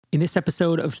In this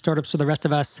episode of Startups for the Rest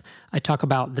of Us, I talk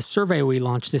about the survey we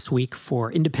launched this week for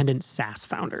independent SaaS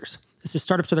founders. This is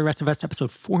Startups for the Rest of Us, episode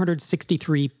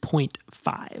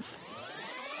 463.5.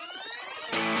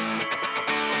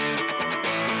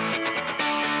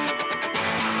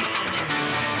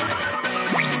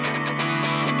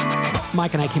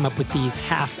 Mike and I came up with these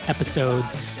half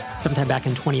episodes sometime back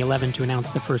in 2011 to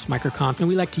announce the first MicroConf, and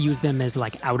we like to use them as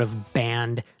like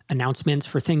out-of-band announcements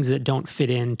for things that don't fit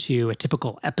into a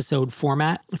typical episode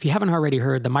format. If you haven't already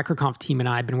heard, the MicroConf team and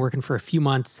I have been working for a few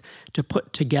months to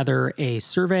put together a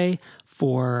survey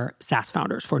for SaaS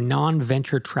founders, for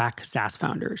non-venture track SaaS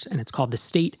founders, and it's called the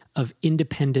State of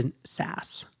Independent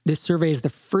SaaS. This survey is the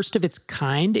first of its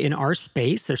kind in our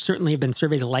space. There certainly have been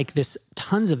surveys like this,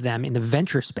 tons of them in the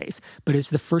venture space, but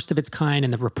it's the first of its kind,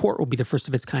 and the report will be the first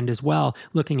of its kind as well,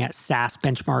 looking at SaaS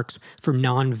benchmarks for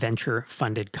non-venture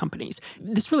funded companies.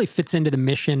 This really fits into the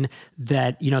mission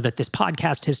that, that this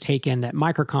podcast has taken, that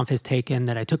MicroConf has taken,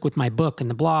 that I took with my book and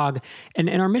the blog. And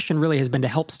our mission really has been to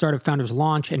help startup founders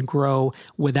launch and grow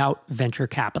without venture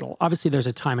capital. Obviously, there's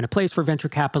a time and a place for venture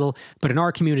capital, but in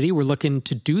our community, we're looking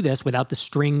to do this without the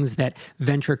strings that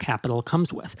venture capital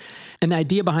comes with. And the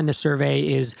idea behind the survey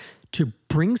is to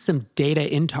bring some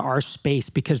data into our space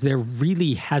because there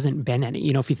really hasn't been any.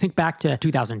 If you think back to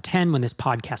 2010 when this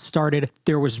podcast started,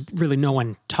 there was really no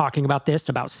one talking about this,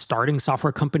 about starting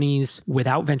software companies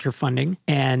without venture funding.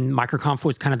 And MicroConf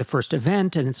was kind of the first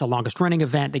event, and it's the longest running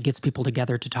event that gets people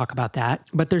together to talk about that.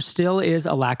 But there still is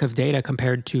a lack of data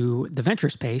compared to the venture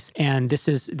space. And this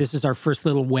is our first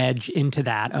little wedge into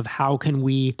that of how can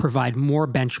we provide more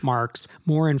benchmarks,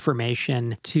 more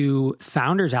information to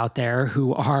founders out there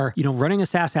who are, running a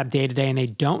SaaS app day to day, and they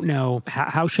don't know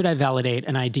how should I validate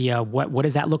an idea? What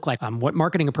does that look like? What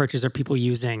marketing approaches are people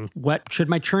using? What should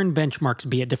my churn benchmarks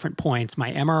be at different points?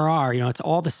 My MRR, it's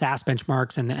all the SaaS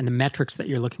benchmarks and the metrics that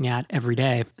you're looking at every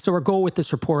day. So our goal with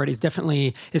this report is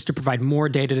to provide more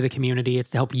data to the community.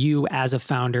 It's to help you as a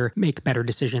founder make better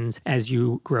decisions as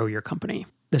you grow your company.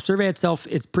 The survey itself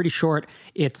is pretty short.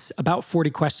 It's about 40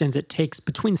 questions. It takes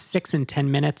between 6 and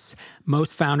 10 minutes.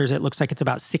 Most founders, it looks like it's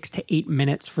about 6 to 8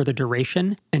 minutes for the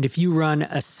duration. And if you run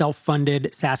a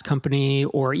self-funded SaaS company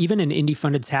or even an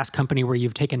indie-funded SaaS company where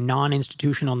you've taken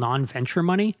non-institutional, non-venture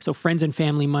money, so friends and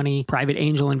family money, private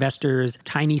angel investors,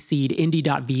 tiny seed,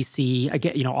 indie.vc,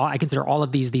 I consider all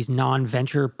of these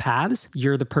non-venture paths,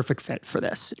 you're the perfect fit for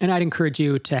this. And I'd encourage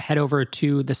you to head over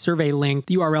to the survey link.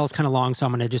 The URL is kind of long, so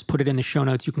I'm going to just put it in the show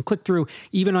notes. You can click through.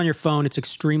 Even on your phone, it's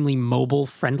extremely mobile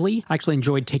friendly. I actually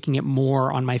enjoyed taking it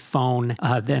more on my phone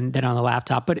than on the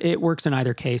laptop, but it works in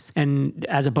either case. And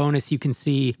as a bonus, you can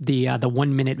see the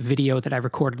 1 minute video that I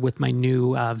recorded with my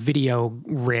new video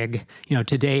rig.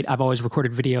 To date, I've always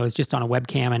recorded videos just on a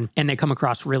webcam, and they come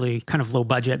across really kind of low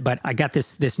budget, but I got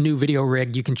this new video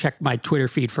rig. You can check my Twitter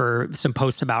feed for some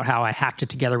posts about how I hacked it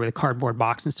together with a cardboard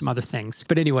box and some other things.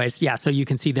 But anyways, yeah, so you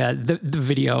can see the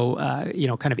video,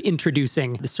 kind of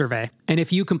introducing the survey. And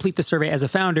if you complete the survey as a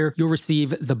founder, you'll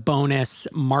receive the bonus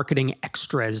marketing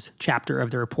extras chapter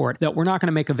of the report that we're not going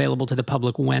to make available to the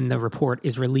public when the report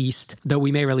is released, though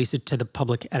we may release it to the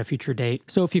public at a future date.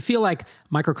 So if you feel like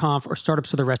MicroConf or Startups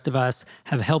for the Rest of Us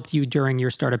have helped you during your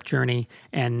startup journey,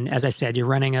 and as I said, you're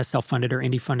running a self-funded or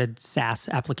indie-funded SaaS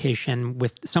application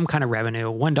with some kind of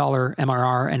revenue, $1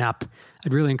 MRR and up,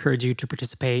 I'd really encourage you to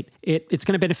participate. It's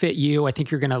going to benefit you. I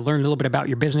think you're going to learn a little bit about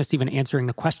your business, even answering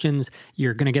the questions.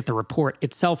 You're going to get the report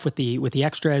itself with the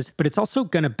extras, but it's also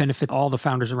going to benefit all the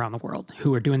founders around the world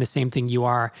who are doing the same thing you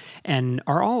are and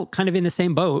are all kind of in the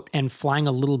same boat and flying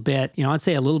a little bit, I'd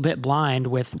say a little bit blind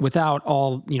without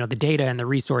all, the data and the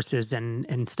resources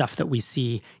and stuff that we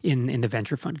see in the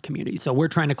venture fund community. So we're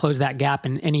trying to close that gap,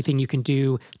 and anything you can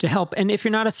do to help. And if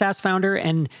you're not a SaaS founder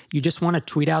and you just want to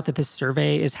tweet out that this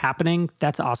survey is happening,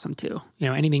 that's awesome too.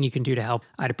 Anything you can do to help,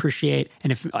 I'd appreciate.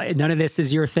 And if none of this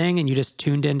is your thing and you just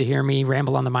tuned in to hear me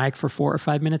ramble on the mic for 4 or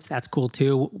 5 minutes, that's cool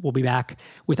too. We'll be back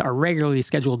with our regularly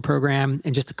scheduled program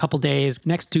in just a couple days.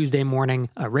 Next Tuesday morning,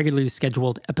 a regularly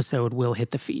scheduled episode will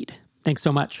hit the feed. Thanks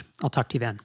so much. I'll talk to you then.